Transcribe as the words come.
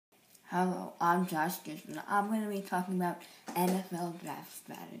Hello, I'm Josh Gishman. I'm going to be talking about NFL draft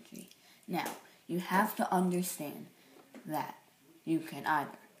strategy. Now, you have to understand that you can either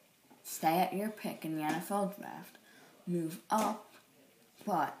stay at your pick in the NFL draft, move up,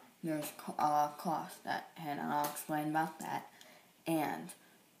 but there's a cost, and I'll explain about that, and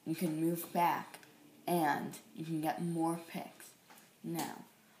you can move back, and you can get more picks. Now,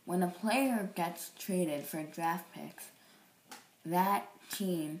 when a player gets traded for draft picks, that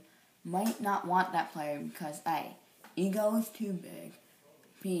team might not want that player because A, ego is too big,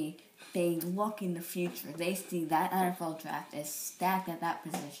 B, they look in the future, they see that NFL draft is stacked at that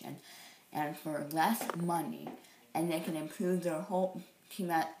position, and for less money, and they can improve their whole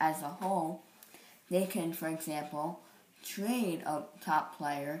team as a whole, they can, for example, trade a top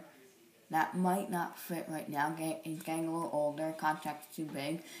player that might not fit right now, he's getting a little older, contract's too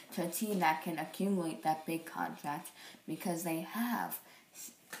big, to a team that can accumulate that big contract because they have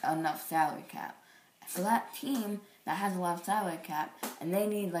enough salary cap. So that team that has a lot of salary cap, and they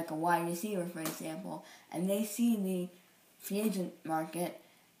need like a wide receiver, for example, and they see the free agent market,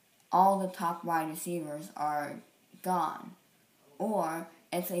 all the top wide receivers are gone. Or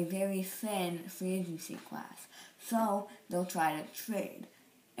it's a very thin free agency class. So they'll try to trade,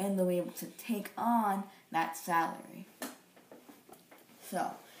 and they'll be able to take on that salary.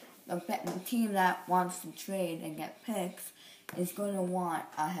 So the team that wants to trade and get picks is going to want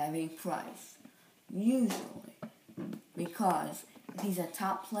a heavy price, usually, because if he's a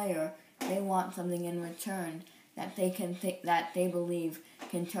top player, they want something in return that that they believe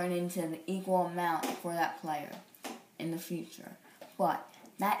can turn into the equal amount for that player in the future. But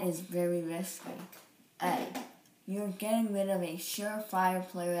that is very risky. A, you're getting rid of a surefire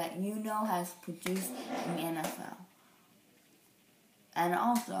player that you know has produced in the NFL. And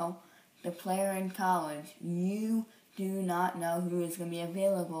also, the player in college, you do not know who is going to be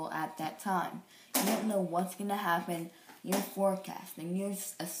available at that time. You don't know what's going to happen. You're forecasting. You're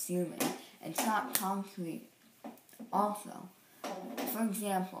just assuming. It's not concrete. Also, for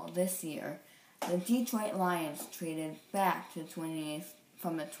example, this year, the Detroit Lions traded back to 28th,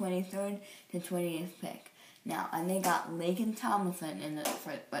 from the 23rd to 28th pick. Now, and they got Laken Tomlinson in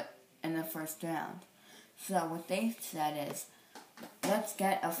the first round. So what they said is, let's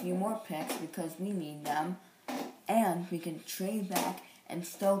get a few more picks because we need them, and we can trade back and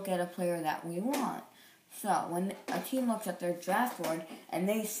still get a player that we want. So when a team looks at their draft board and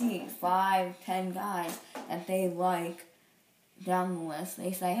they see 5-10 guys that they like down the list,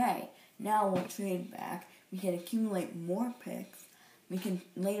 they say, hey, now we'll trade back. We can accumulate more picks. We can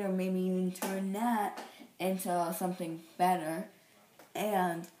later maybe even turn that into something better,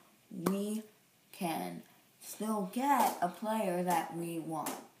 and we can still get a player that we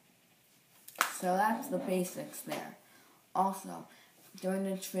want. So that's the there. Also, during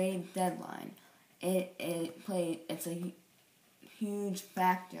the trade deadline, it's a huge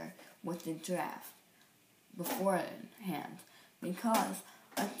factor with the draft beforehand, because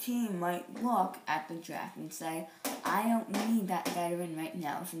a team might look at the draft and say, I don't need that veteran right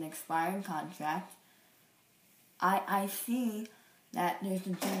now. It's an expiring contract. I see that there's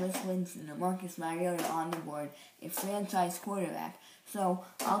a Jameis Winston, a Marcus Mariota on the board, a franchise quarterback. So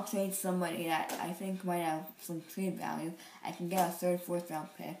I'll trade somebody that I think might have some trade value. I can get a 3rd, 4th round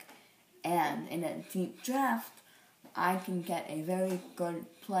pick. And in a deep draft, I can get a very good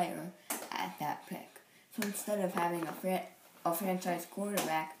player at that pick. So instead of having a franchise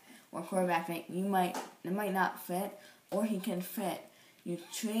quarterback, or quarterback that it might not fit, or he can fit, you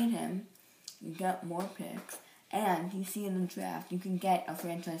trade him, you get more picks, and you see in the draft, you can get a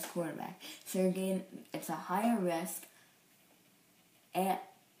franchise quarterback. So it's a higher risk, and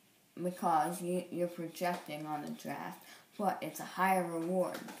because you're projecting on the draft, but it's a higher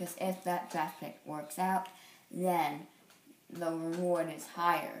reward, because if that draft pick works out, then the reward is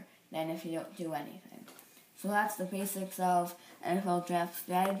higher than if you don't do anything. So that's the basics of NFL draft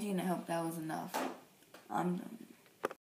strategy, and I hope that was enough. I'm done.